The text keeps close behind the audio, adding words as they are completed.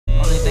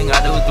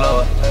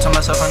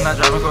myself, I'm not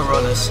driving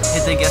Corollas.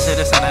 Hit the gas at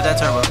the sound of that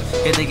turbo.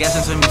 Hit the gas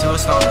and turn me to a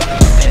stoner.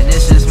 And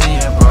this is me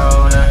and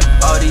bro.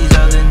 All these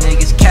other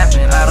niggas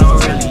capping, I don't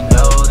really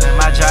know them.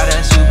 I drive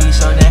that SUV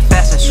so damn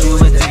fast that you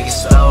would think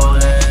it's stolen.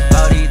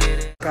 Oh, they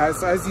did it. Guys,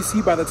 so as you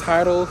see by the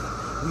title,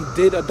 we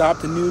did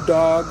adopt a new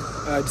dog.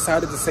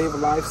 Decided to save a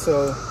life,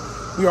 so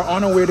we are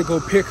on our way to go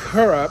pick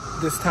her up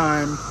this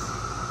time.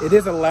 It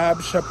is a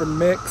Lab Shepherd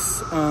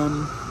mix,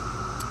 and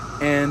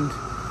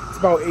it's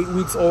about 8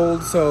 weeks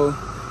old, so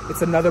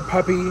it's another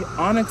puppy.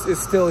 Onyx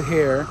is still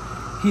here.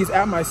 He's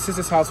at my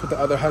sister's house with the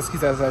other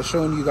huskies, as I've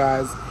shown you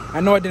guys.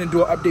 I know I didn't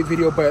do an update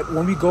video, but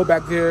when we go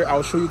back there,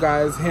 I'll show you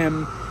guys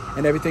him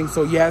and everything.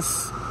 So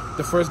yes,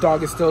 the first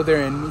dog is still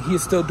there, and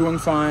he's still doing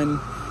fine.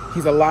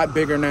 He's a lot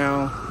bigger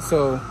now,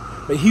 so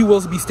but he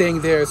will be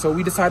staying there. So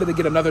we decided to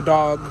get another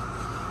dog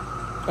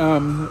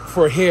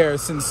for hair,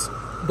 since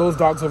those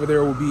dogs over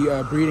there will be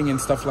breeding and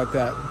stuff like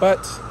that. But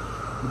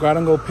we're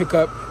gonna go pick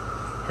up,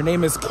 her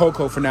name is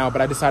Coco for now,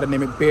 but I decided to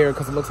name it Bear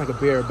because it looks like a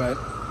bear. But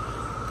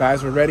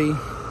guys, we're ready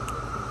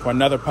for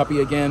another puppy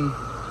again.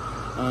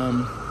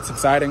 It's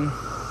exciting,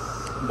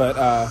 but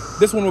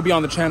this one will be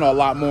on the channel a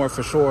lot more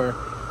for sure.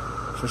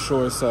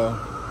 So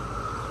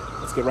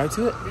let's get right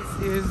to it.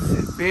 This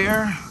is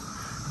Bear,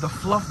 the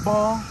fluff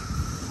ball.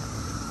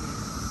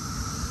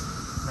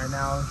 Right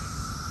now,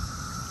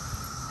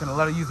 gonna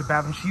let her use the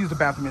bathroom. She used the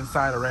bathroom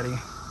inside already,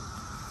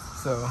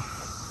 so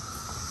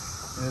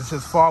and it's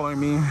just following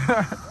me.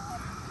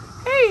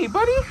 Hey,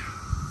 buddy.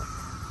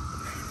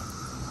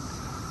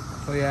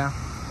 So yeah.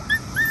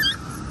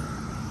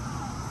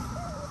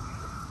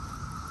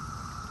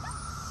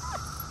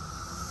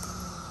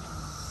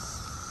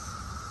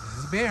 This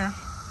is Bear.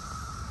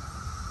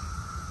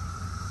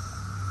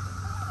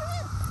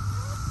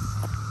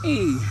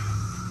 Hey,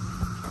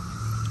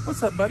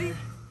 what's up, buddy?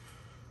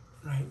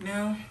 Right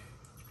now,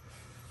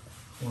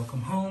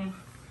 welcome home.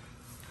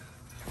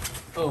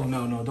 Oh,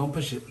 no, don't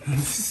push it.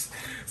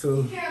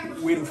 So,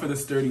 waiting for the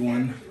sturdy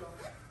one.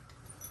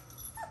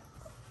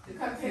 The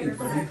container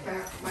back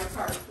my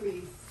car,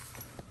 please.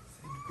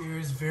 Bear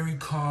is very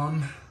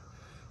calm.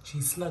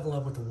 She's snuggled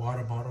up with the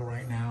water bottle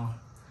right now.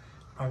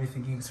 Probably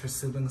thinking it's her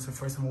siblings, her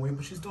first time away,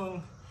 but she's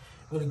doing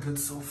really good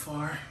so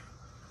far.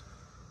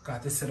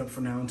 Got this set up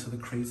for now until the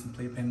crates and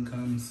playpen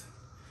comes.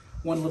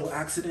 One little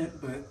accident,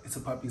 but it's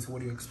a puppy, so what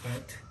do you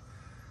expect?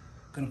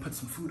 Gonna put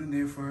some food in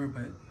there for her,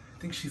 but I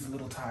think she's a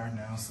little tired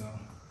now, so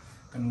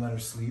gonna let her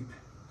sleep.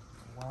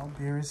 While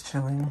Bear is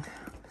chilling,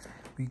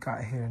 we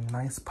got here a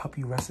nice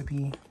puppy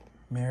recipe.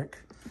 Merrick,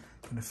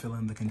 gonna fill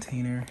in the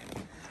container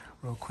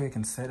real quick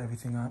and set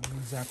everything up.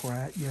 Zach were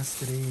at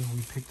yesterday,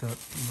 we picked up,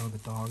 the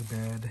dog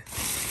bed,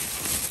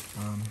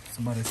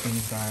 some other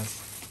things, guys,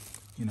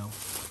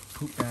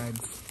 poop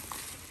bags.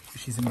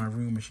 She's in my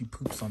room and she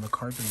poops on the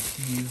carpet and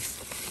keys,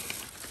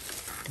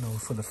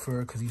 for the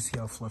fur, because you see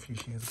how fluffy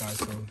she is, guys,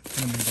 so I'm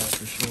gonna need that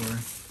for sure.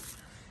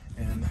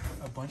 And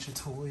a bunch of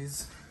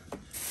toys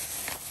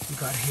we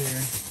got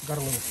here. We got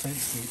a little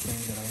fence gate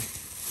thing that I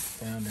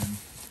found, and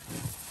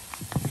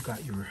you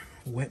got your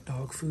wet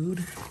dog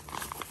food,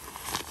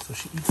 so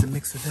she eats a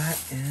mix of that,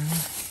 and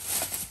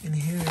in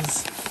here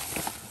is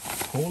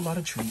a whole lot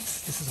of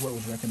treats. This is what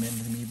was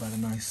recommended to me by the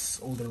nice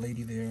older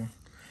lady there.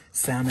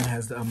 Salmon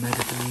has the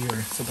omega-3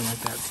 or something like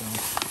that, so.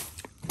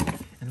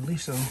 And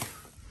Alicia,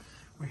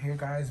 we're here,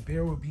 guys.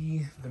 Bear will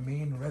be the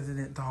main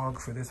resident dog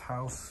for this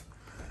house,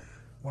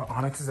 while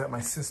Onyx is at my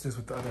sister's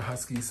with the other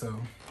husky. So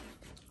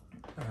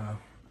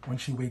when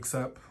she wakes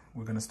up,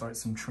 we're gonna start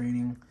some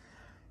training,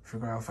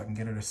 figure out if I can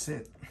get her to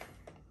sit.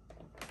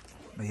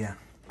 But yeah,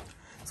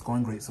 it's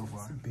going great so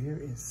far. Bear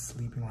is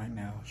sleeping right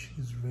now.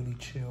 She's really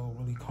chill,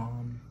 really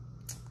calm,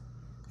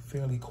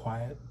 fairly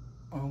quiet.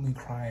 Only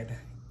cried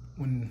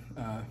when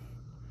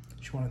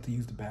she wanted to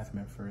use the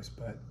bathroom at first,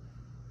 but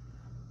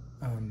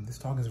this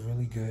dog is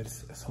really good.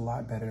 It's a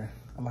lot better,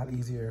 a lot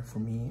easier for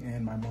me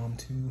and my mom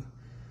too.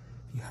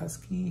 The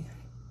husky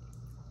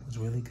was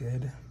really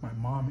good. My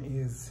mom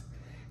is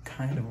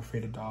kind of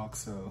afraid of dogs,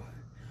 so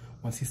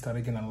once he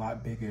started getting a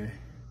lot bigger,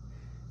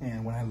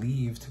 and when I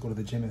leave to go to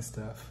the gym and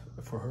stuff,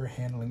 for her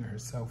handling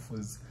herself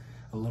was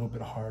a little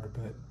bit harder,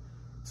 but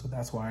so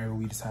that's why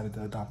we decided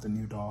to adopt a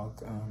new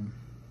dog,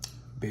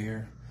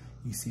 Bear.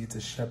 You see it's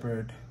a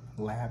Shepherd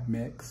Lab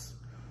mix,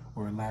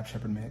 or a Lab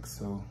Shepherd mix.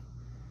 So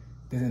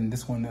then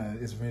this one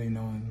is really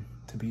known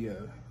to be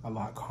a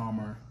lot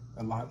calmer,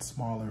 a lot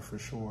smaller for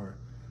sure,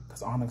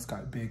 because Onyx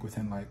got big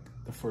within like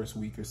the first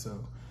week or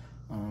so.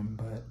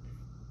 But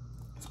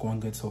it's going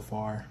good so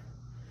far.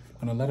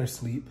 I'm gonna let her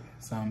sleep,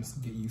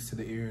 get used to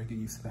the air, get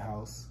used to the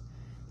house,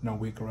 and I'll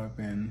wake her up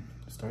and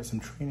start some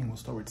training. We'll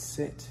start with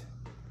sit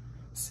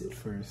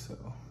first, so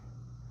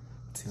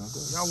let's see how it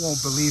goes. Y'all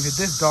won't believe it,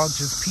 this dog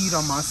just peed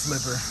on my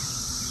slipper.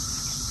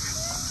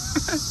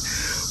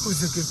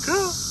 Who's a good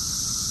girl?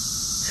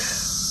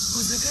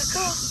 Who's a good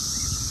girl?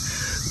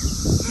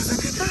 Who's a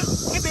good girl?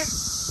 Hey, Bear.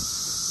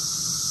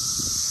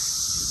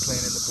 She's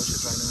playing in the bushes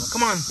right now.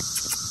 Come on.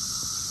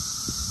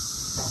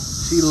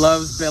 She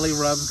loves belly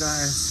rubs,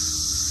 guys.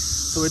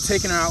 So we're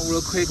taking her out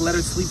real quick, let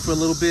her sleep for a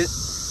little bit,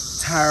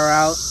 tire her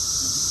out,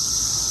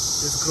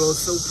 This girl is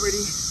so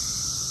pretty.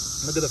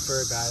 Look at the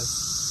fur, guys.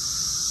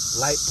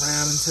 Light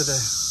brown into the...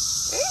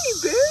 Hey,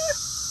 bear.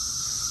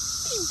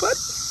 Hey, buddy.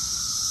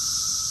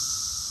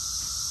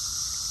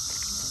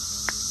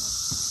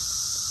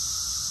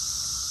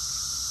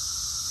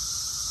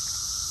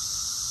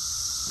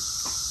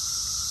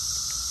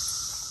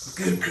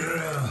 Good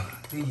girl.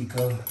 There you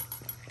go.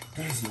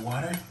 There's your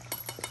water.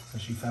 So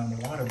she found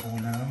the water bowl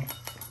now.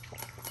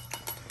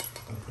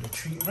 I'll put a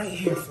treat right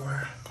here for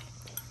her.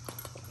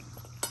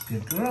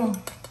 Good girl.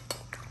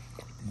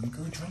 There you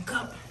go, drink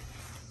up.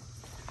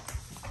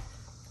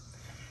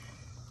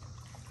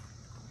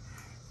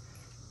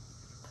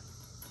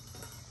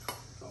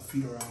 I'll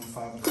feed her around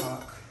 5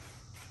 o'clock.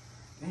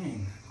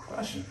 Dang,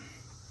 crushing.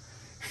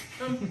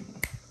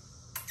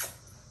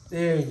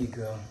 There you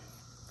go.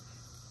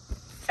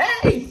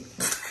 Hey!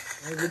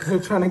 They're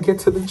trying to get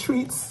to the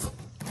treats.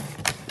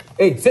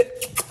 Hey,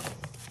 sit.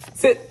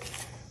 Sit.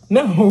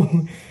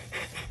 No.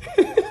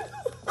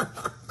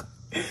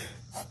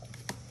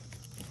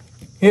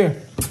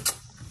 Here.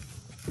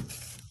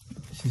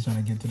 She's trying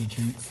to get to the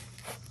treats.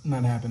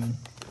 Not happening.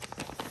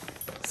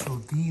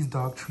 So these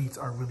dog treats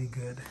are really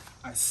good.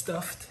 I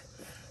stuffed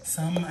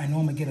some. I know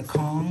I'm gonna get a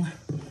Kong,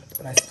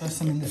 but I stuffed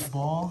some in this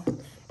ball,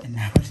 and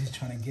now I'm just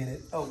trying to get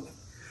it. Oh,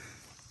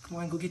 come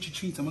on, go get your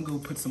treats. I'm gonna go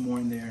put some more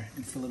in there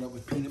and fill it up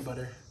with peanut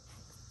butter.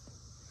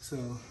 So,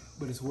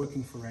 but it's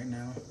working for right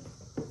now.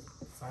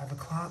 5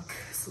 o'clock,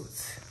 so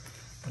it's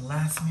the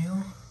last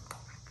meal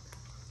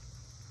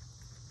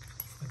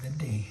for the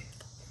day.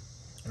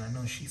 And I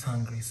know she's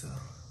hungry, so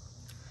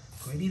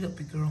go ahead, eat up,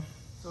 big girl.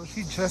 So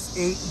she just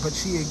ate, but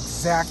she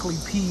exactly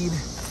peed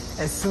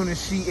as soon as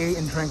she ate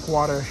and drank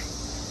water.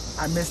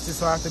 I missed it,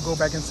 so I have to go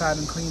back inside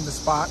and clean the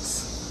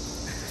spots.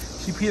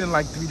 She peed in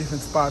like 3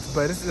 different spots,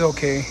 but it's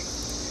okay.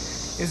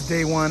 It's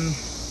day 1.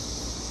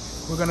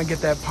 We're gonna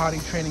get that potty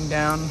training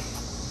down.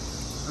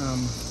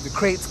 The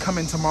crates come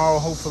in tomorrow,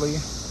 hopefully.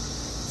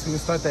 So we can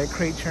start that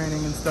crate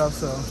training and stuff,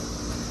 so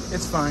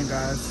it's fine,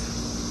 guys.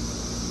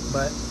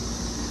 But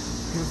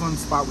here's one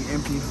spot we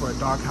emptied for a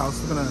dog house.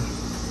 We're gonna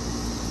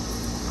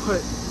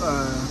put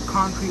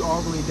concrete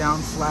all the way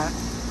down flat.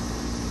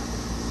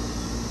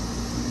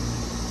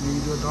 Maybe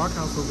do a dog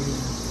house over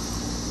here.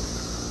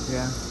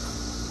 Yeah.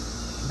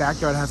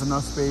 Backyard has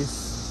enough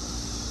space.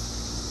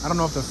 I don't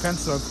know if the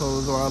fences are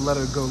closed or I'll let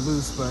her go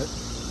loose, but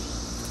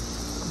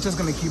I'm just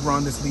gonna keep her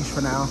on this leash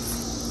for now.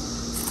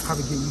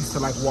 Probably get used to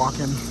like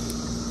walking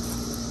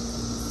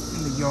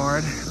in the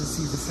yard. Let's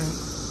see the fence.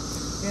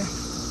 Yeah.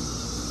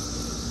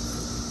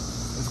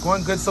 It's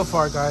going good so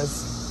far,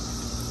 guys.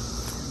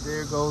 And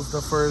there goes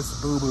the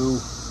first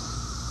boo-boo.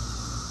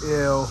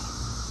 Ew.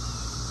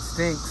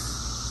 Stinks.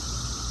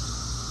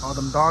 All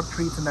them dog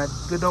treats and that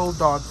good old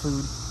dog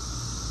food.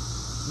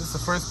 This is the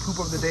first poop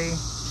of the day.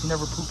 She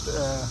never pooped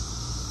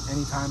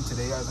any time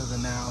today other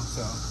than now,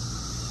 so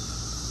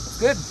it's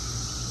good.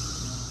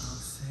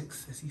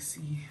 6, as you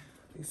see,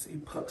 they say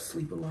pups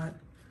sleep a lot.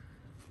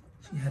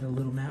 She had a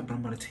little nap, but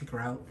I'm gonna take her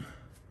out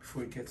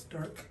before it gets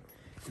dark.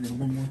 And then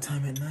one more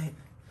time at night.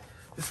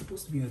 There's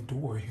supposed to be a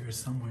door here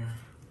somewhere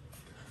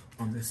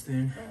on this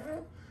thing.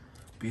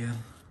 But yeah,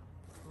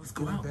 let's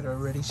go out. Bed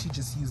already. She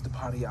just used the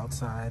potty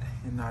outside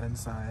and not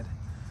inside.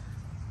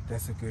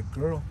 That's a good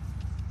girl.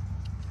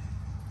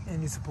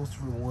 And you're supposed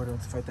to reward her. In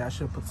fact, I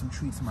should have put some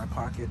treats in my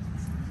pocket.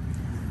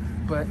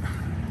 But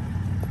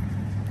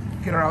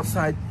get her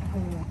outside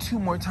 2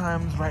 more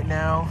times right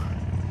now,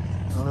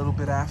 a little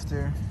bit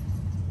after.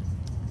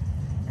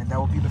 And that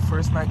will be the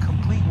first night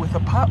complete with a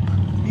pup,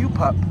 new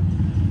pup.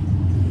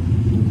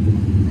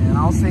 And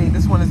I'll say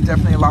this one is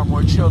definitely a lot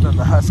more chill than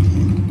the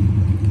Husky.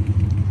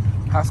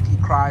 Husky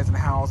cries and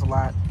howls a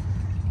lot.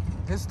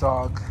 This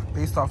dog,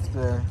 based off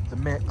the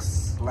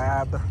mix,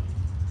 lab,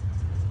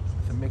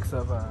 the mix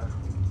of,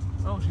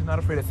 oh, she's not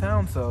afraid of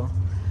sound, so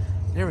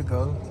there we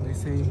go. They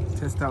say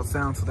test out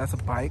sound, so that's a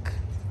bike.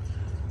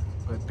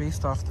 But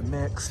based off the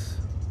mix,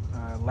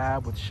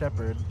 lab with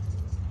shepherd,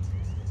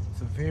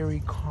 it's a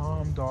very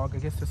calm dog. I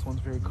guess this one's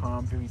very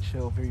calm, very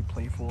chill, very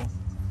playful.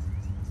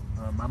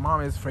 My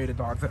mom is afraid of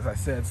dogs, as I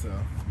said, so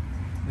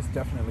this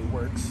definitely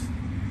works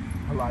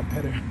a lot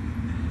better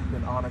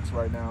than Onyx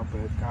right now.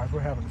 But guys,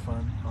 we're having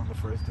fun on the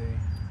first day.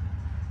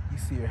 You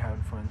see her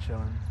having fun,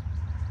 chilling.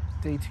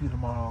 Day 2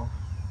 tomorrow,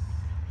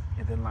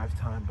 and then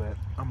Lifetime, but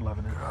I'm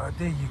loving it. Oh,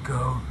 there you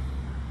go.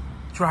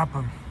 Drop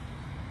him.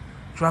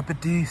 Drop a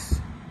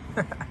deuce.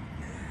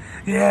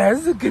 Yeah,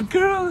 this is a good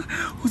girl.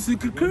 Who's a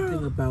good girl? One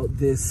thing about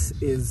this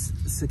is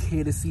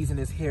cicada season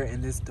is here,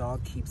 and this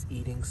dog keeps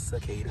eating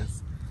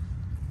cicadas.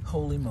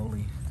 Holy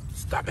moly.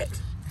 Stop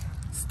it.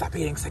 Stop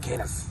eating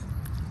cicadas.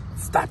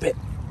 Stop it.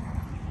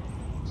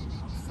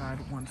 Outside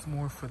once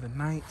more for the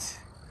night.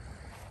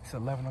 It's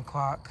 11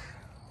 o'clock.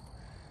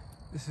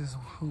 This is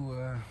who,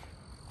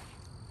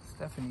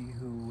 Stephanie,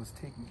 who was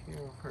taking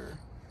care of her,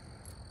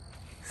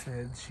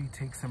 said she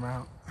takes him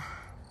out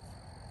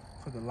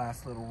for the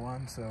last little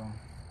run, so,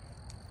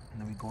 and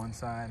then we go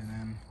inside and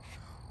then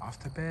off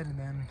to bed, and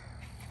then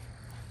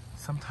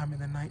sometime in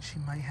the night she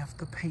might have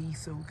to pee,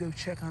 so we'll go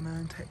check on her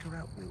and take her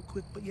out real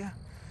quick. But yeah,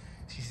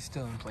 She's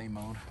still in play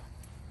mode.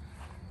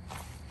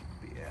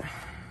 But yeah,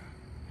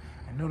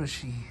 I notice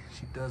she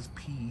does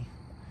pee.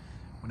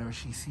 Whenever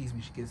she sees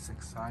me, she gets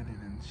excited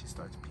and she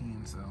starts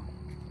peeing, so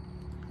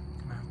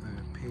I'm gonna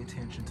have to pay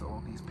attention to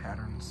all these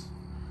patterns.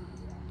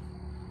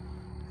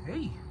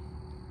 Hey!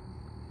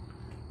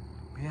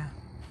 But yeah,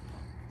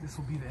 this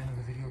will be the end of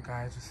the video,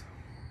 guys.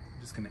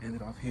 I'm just gonna end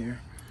it off here,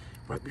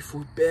 right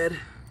before bed.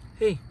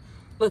 Hey,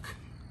 look.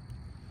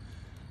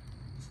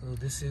 So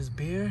this is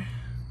Bear,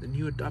 the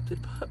new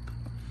adopted pup.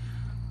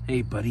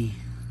 Hey, buddy.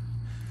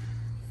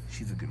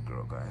 She's a good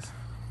girl, guys.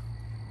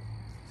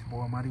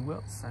 Boy, Mighty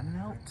Well, signing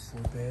out.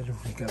 For bed,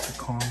 we got the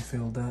Kong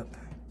filled up.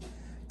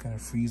 Gonna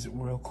freeze it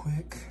real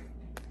quick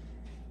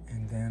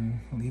and then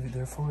leave it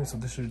there for it. So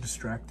this should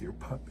distract your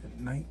pup at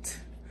night.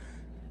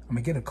 I'm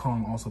gonna get a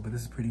Kong also, but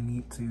this is pretty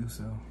neat too.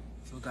 So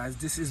guys,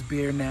 this is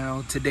Bear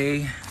now.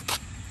 Today,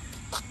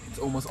 it's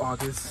almost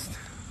August.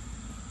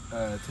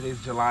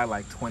 Today's July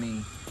like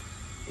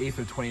 28th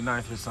or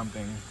 29th or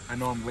something. I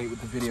know I'm late with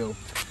the video.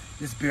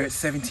 This Bear at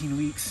 17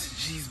 weeks,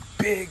 she's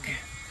big.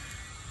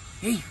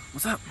 Hey,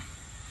 what's up?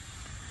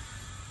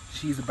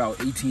 She's about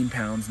 18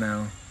 pounds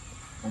now,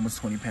 almost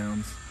 20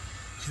 pounds.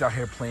 She's out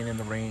here playing in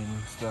the rain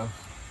and stuff.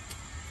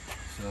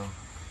 So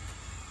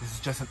this is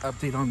just an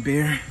update on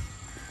Bear.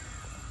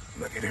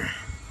 Look at her.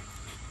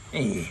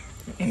 Hey,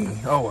 hey.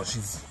 Oh, well,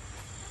 she's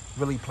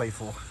really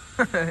playful.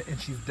 And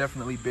she's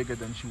definitely bigger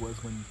than she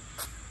was when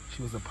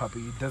she was a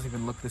puppy. It doesn't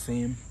even look the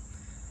same.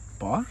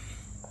 Paw?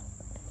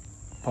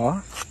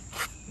 Paw?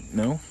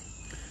 No?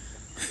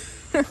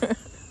 But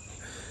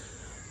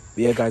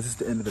yeah, guys, this is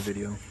the end of the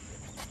video.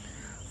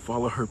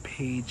 Follow her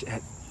page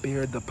at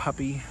Bear the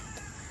Puppy.